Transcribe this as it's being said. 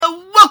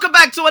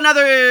back to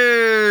another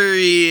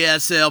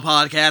ESL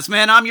podcast,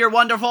 man. I'm your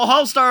wonderful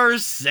host,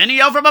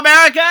 Arsenio from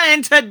America,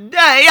 and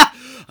today,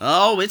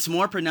 it's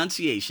more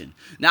pronunciation.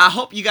 Now, I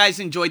hope you guys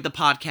enjoyed the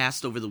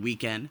podcast over the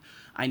weekend.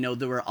 I know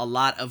there were a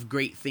lot of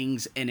great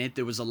things in it.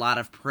 There was a lot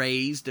of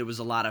praise. There was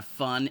a lot of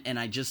fun, and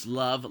I just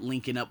love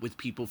linking up with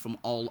people from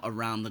all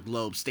around the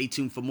globe. Stay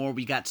tuned for more.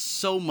 We got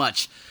so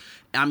much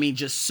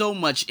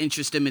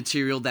interesting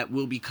material that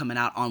will be coming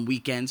out on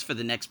weekends for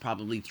the next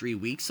probably 3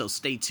 weeks, so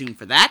stay tuned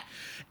for that.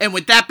 And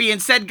with that being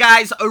said,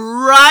 guys,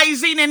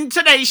 rising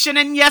intonation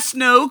and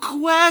yes/no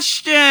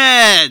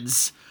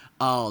questions.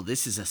 Oh,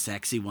 this is a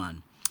sexy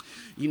one.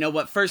 You know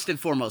what? First and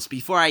foremost,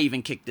 before I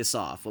even kick this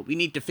off, what we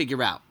need to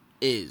figure out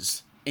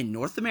is, in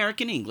North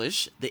American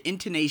English, the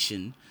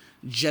intonation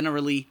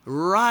generally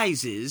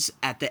rises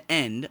at the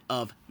end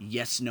of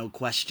yes/no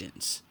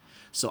questions.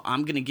 So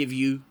I'm going to give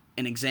you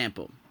an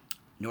example.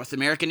 North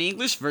American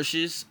English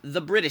versus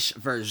the British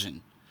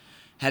version.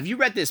 Have you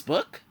read this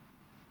book?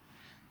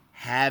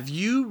 Have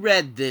you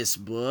read this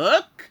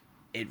book?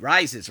 It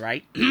rises,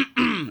 right?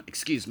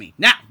 Excuse me.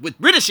 Now, with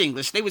British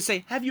English, they would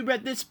say, have you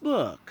read this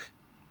book?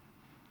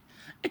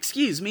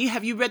 Excuse me,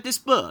 have you read this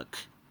book?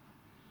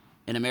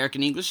 In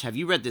American English, have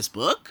you read this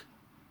book?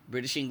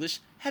 British English,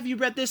 have you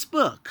read this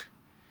book?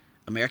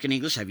 American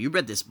English, have you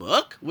read this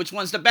book? Which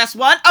one's the best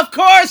one? Of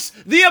course,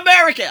 the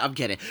American. I'm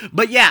kidding.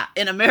 But yeah,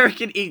 in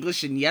American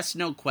English and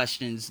yes/no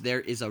questions,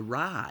 there is a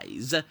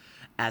rise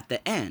at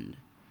the end.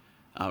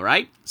 All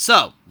right?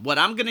 So, what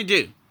I'm going to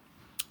do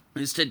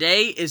is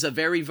today is a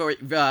very,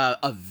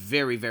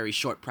 very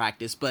short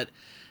practice, but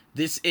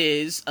this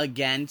is,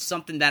 again,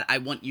 something that I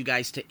want you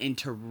guys to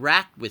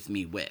interact with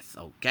me with,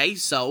 okay?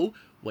 So,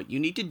 what you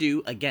need to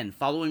do, again,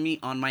 following me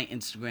on my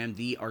Instagram,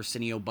 The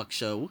Arsenio Buck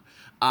Show,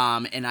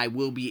 and I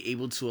will be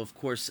able to, of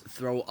course,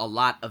 throw a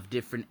lot of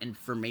different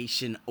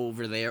information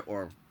over there,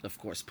 or, of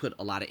course, put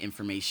a lot of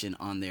information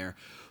on there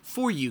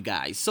for you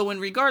guys. So, in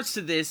regards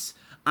to this,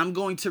 I'm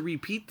going to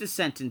repeat the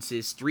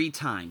sentences 3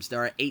 times.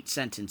 There are 8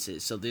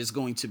 sentences, so there's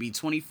going to be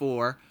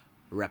 24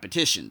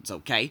 repetitions,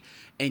 okay?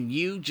 And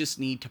you just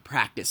need to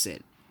practice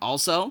it.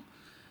 Also,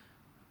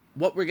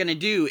 what we're going to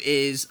do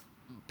is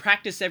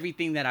practice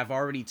everything that I've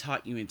already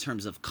taught you in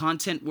terms of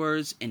content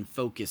words and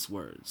focus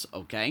words,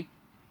 okay?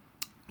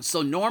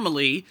 So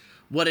normally,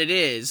 what it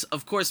is,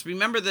 of course,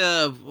 remember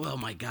the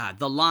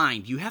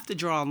line. You have to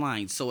draw a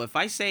line. So if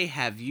I say,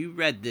 have you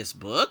read this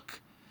book?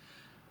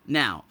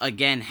 Now,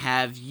 again,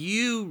 have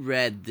you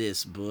read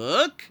this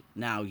book?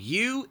 Now,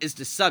 you is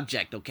the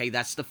subject, okay?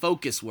 That's the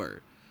focus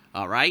word,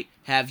 all right?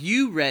 Have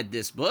you read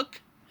this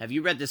book? Have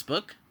you read this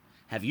book?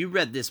 Have you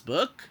read this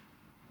book?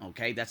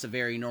 Okay, that's a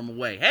very normal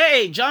way.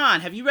 Hey,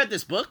 John, have you read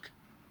this book?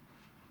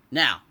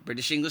 Now,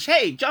 British English,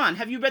 hey, John,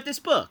 have you read this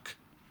book?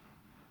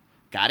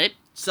 Got it?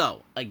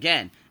 So,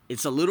 again,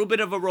 it's a little bit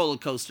of a roller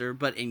coaster,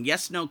 but in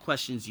yes/no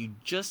questions, you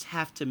just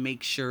have to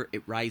make sure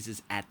it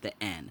rises at the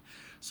end.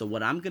 So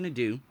what I'm going to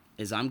do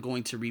is I'm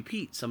going to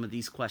repeat some of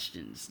these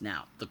questions.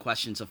 Now, the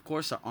questions, of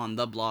course, are on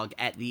the blog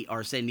at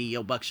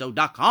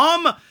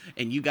thearseniobuckshow.com,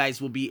 and you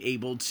guys will be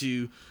able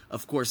to,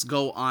 of course,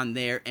 go on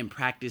there and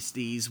practice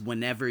these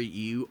whenever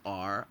you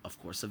are, of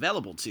course,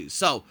 available to.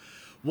 So,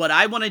 what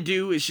I want to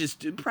do is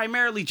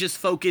primarily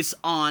focus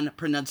on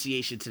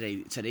pronunciation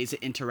today. Today's an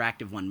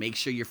interactive one. Make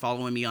sure you're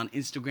following me on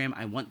Instagram.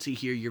 I want to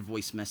hear your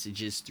voice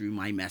messages through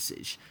my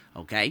message,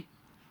 okay?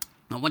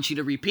 I want you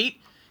to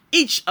repeat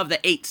each of the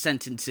 8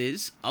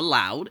 sentences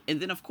aloud, and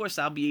then, of course,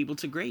 I'll be able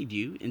to grade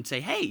you and say,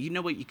 hey, you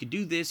know what, you could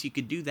do this, you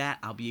could do that.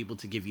 I'll be able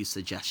to give you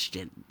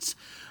suggestions,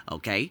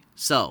 okay?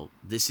 So,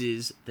 this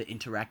is the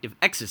interactive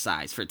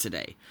exercise for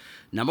today.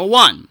 Number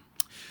 1,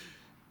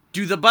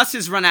 do the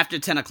buses run after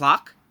 10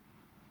 o'clock?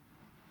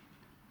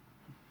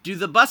 Do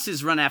the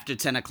buses run after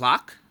 10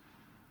 o'clock?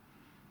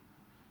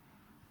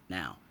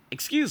 Now,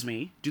 excuse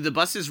me, do the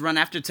buses run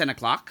after 10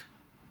 o'clock?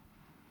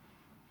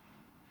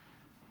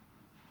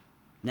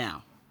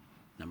 Now,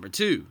 number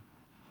 2,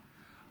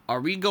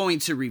 are we going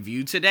to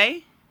review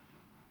today?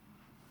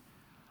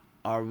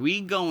 Are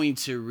we going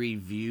to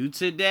review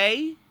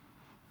today?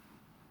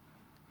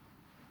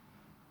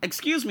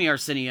 Excuse me,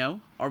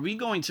 Arsenio, are we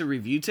going to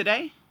review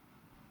today?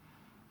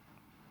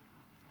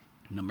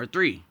 Number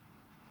 3,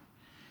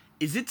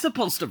 is it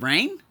supposed to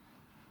rain?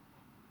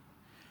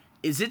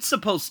 Is it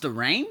supposed to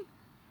rain?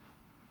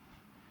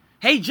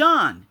 Hey,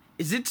 John,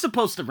 is it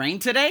supposed to rain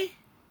today?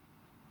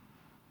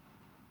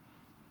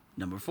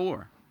 Number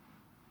 4,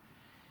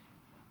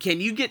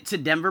 can you get to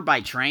Denver by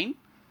train?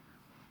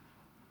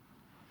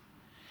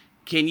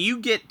 Can you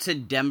get to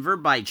Denver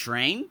by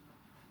train?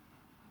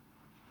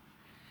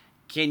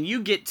 Can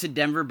you get to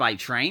Denver by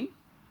train?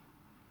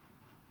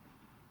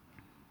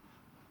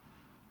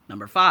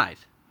 Number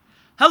 5,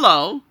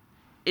 hello,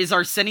 is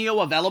Arsenio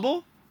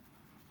available?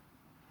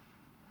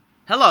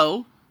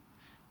 Hello,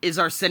 is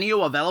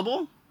Arsenio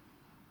available?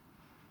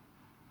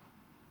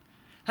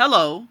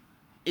 Hello,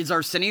 is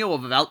Arsenio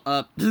available?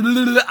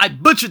 I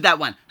butchered that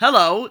one.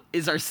 Hello,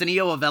 is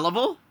Arsenio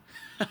available?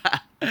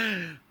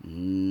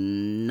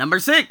 Number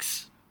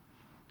 6.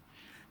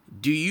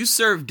 Do you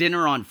serve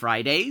dinner on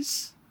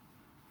Fridays?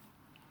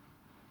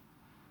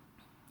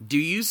 Do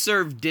you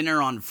serve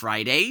dinner on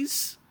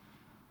Fridays?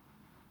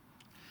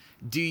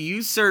 Do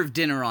you serve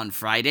dinner on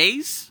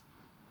Fridays?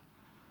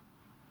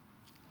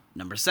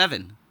 Number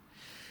 7.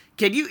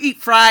 Can you eat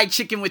fried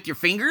chicken with your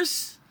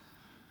fingers?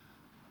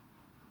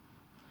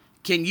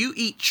 Can you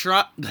eat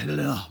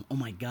oh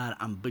my God,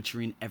 I'm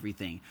butchering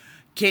everything.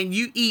 Can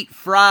you eat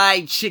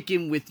fried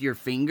chicken with your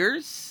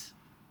fingers?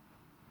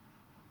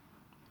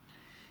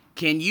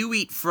 Can you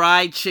eat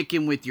fried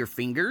chicken with your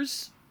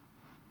fingers?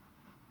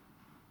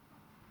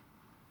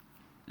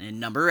 And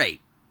number 8.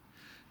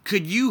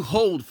 Could you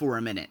hold for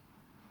a minute?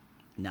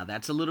 Now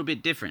that's a little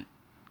bit different.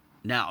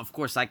 Now, of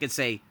course, I could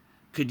say,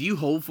 could you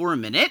hold for a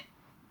minute?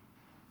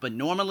 But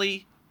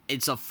normally,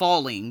 it's a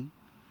falling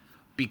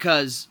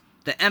because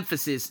the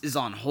emphasis is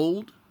on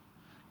hold.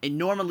 And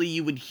normally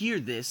you would hear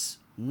this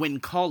when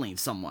calling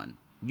someone.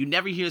 You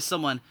never hear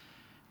someone,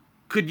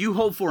 could you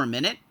hold for a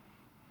minute?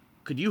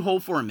 Could you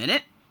hold for a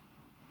minute?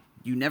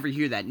 You never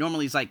hear that.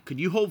 Normally it's like, could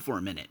you hold for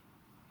a minute?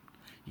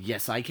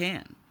 Yes, I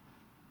can.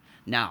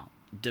 Now,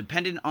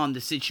 depending on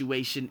the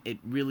situation, it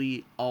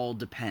really all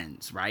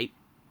depends, right?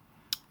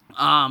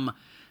 A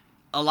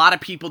lot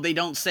of people, they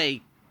don't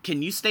say,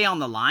 can you stay on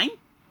the line?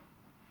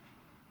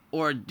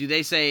 Or do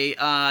they say,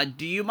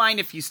 do you mind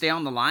if you stay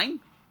on the line?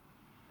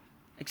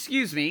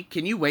 Excuse me,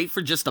 can you wait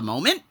for just a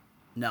moment?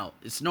 No,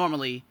 it's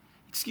normally,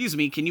 excuse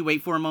me, can you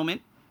wait for a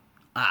moment?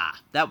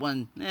 That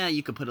one,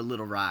 you could put a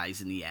little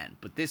rise in the end.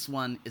 But this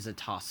one is a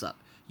toss-up.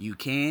 You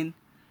can.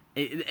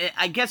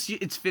 I guess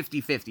it's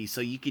 50-50, so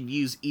you can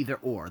use either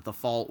or, the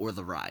fall or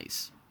the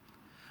rise.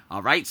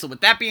 All right, so with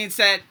that being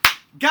said,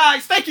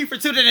 guys, thank you for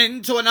tuning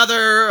in to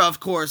another, of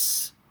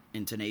course,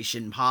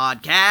 Intonation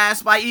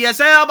Podcast by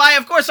ESL, by,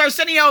 of course,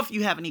 Arsenio. If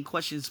you have any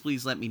questions,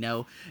 please let me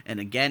know. And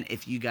again,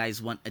 if you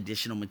guys want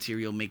additional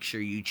material, make sure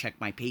you check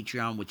my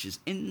Patreon, which is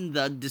in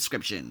the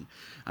description.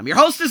 I'm your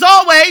host, as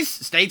always.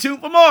 Stay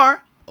tuned for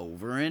more.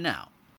 Over and out.